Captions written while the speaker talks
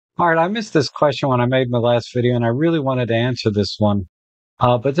All right, I missed this question when I made my last video, and I really wanted to answer this one.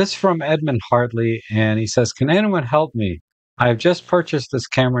 But this is from Edmund Hartley, and he says, "Can anyone help me? I have just purchased this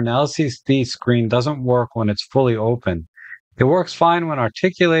camera, and the LCD screen doesn't work when it's fully open. It works fine when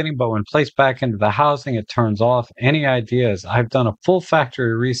articulating, but when placed back into the housing, it turns off. Any ideas? I've done a full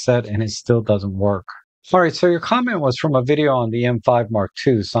factory reset, and it still doesn't work." All right, so your comment was from a video on the M5 Mark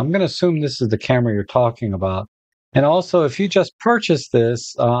II, so I'm going to assume this is the camera you're talking about. And also, if you just purchased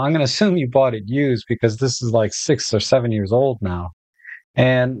this, I'm going to assume you bought it used because this is like 6 or 7 years old now.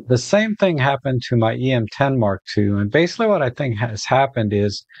 And the same thing happened to my EM10 Mark II. And basically what I think has happened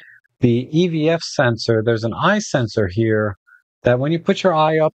is the EVF sensor, there's an eye sensor here that when you put your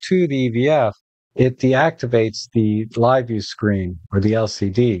eye up to the EVF, it deactivates the live view screen or the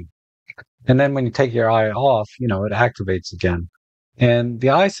LCD. And then when you take your eye off, it activates again. And the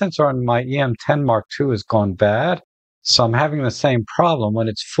eye sensor on my EM10 Mark II has gone bad. So I'm having the same problem. When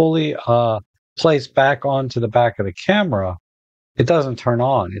it's fully placed back onto the back of the camera, it doesn't turn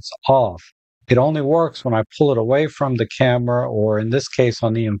on. It's off. It only works when I pull it away from the camera, or in this case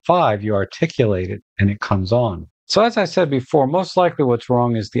on the EM5, you articulate it and it comes on. So as I said before, most likely what's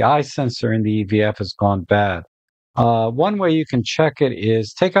wrong is the eye sensor in the EVF has gone bad. One way you can check it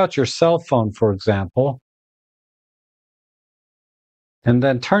is take out your cell phone, for example, and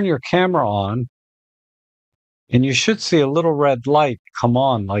then turn your camera on, and you should see a little red light come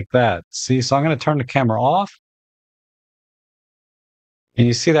on like that. See, so I'm going to turn the camera off, and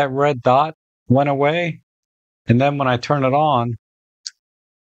you see that red dot went away, and then when I turn it on,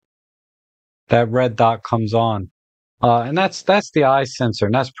 that red dot comes on. And that's the eye sensor,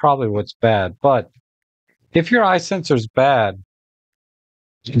 and that's probably what's bad. But if your eye sensor is bad,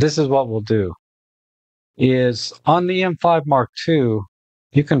 this is what we'll do. Is on the M5 Mark II,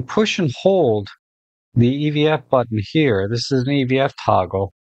 you can push and hold the EVF button here. This is an EVF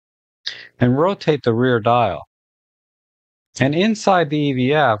toggle, and rotate the rear dial. And inside the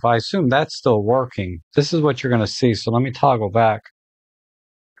EVF, I assume that's still working. This is what you're going to see. So let me toggle back.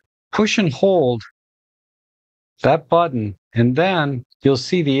 Push and hold that button, and then you'll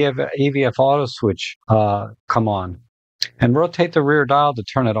see the EVF auto switch come on. And rotate the rear dial to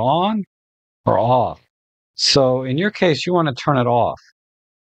turn it on or off. So in your case, you want to turn it off.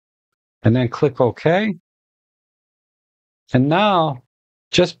 And then click OK. And now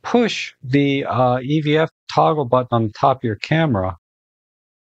just push the EVF toggle button on the top of your camera.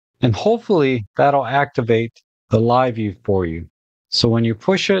 And hopefully that'll activate the live view for you. So when you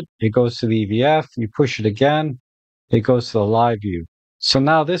push it, it goes to the EVF. You push it again, it goes to the live view. So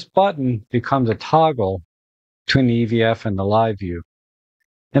now this button becomes a toggle between the EVF and the live view.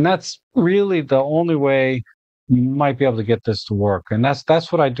 And that's really the only way you might be able to get this to work. And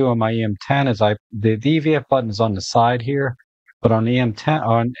that's what I do on my EM10 is the EVF button is on the side here, but on the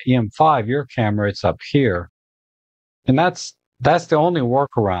EM5, your camera, it's up here. And that's the only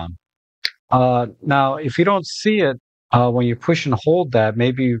workaround. Now, if you don't see it when you push and hold that,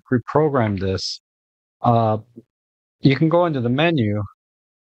 maybe you reprogram this. You can go into the menu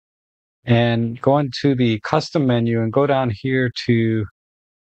and go into the custom menu and go down here to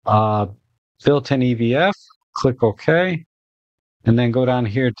built-in EVF, click OK, and then go down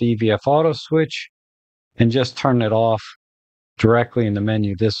here to EVF auto switch and just turn it off directly in the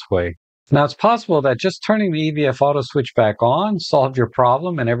menu this way. Now it's possible that just turning the EVF auto switch back on solved your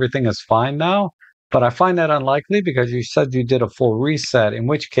problem and everything is fine now, but I find that unlikely because you said you did a full reset, in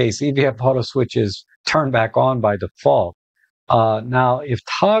which case EVF auto switch is turned back on by default. Now, if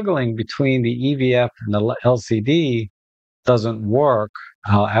toggling between the EVF and the LCD doesn't work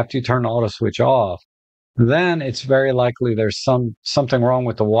after you turn the auto switch off, then it's very likely there's something wrong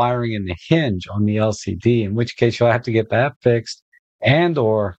with the wiring in the hinge on the LCD, in which case you'll have to get that fixed, and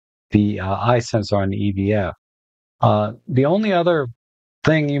or the eye sensor on the EVF. The only other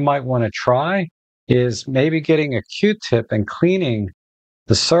thing you might want to try is maybe getting a Q-tip and cleaning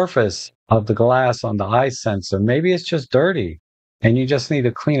the surface of the glass on the eye sensor. Maybe it's just dirty and you just need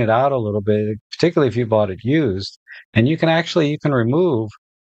to clean it out a little bit, particularly if you bought it used. And you can remove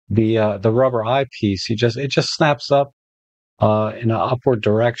the rubber eyepiece. It just snaps up in an upward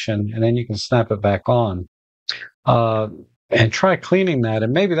direction, and then you can snap it back on. And try cleaning that,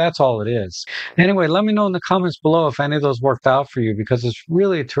 and maybe that's all it is. Anyway, let me know in the comments below if any of those worked out for you, because it's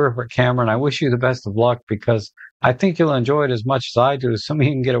really a terrific camera, and I wish you the best of luck, because I think you'll enjoy it as much as I do, assuming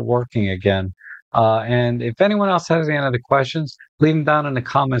you can get it working again. And if anyone else has any other questions, leave them down in the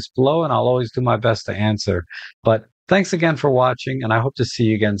comments below, and I'll always do my best to answer. But thanks again for watching, and I hope to see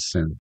you again soon.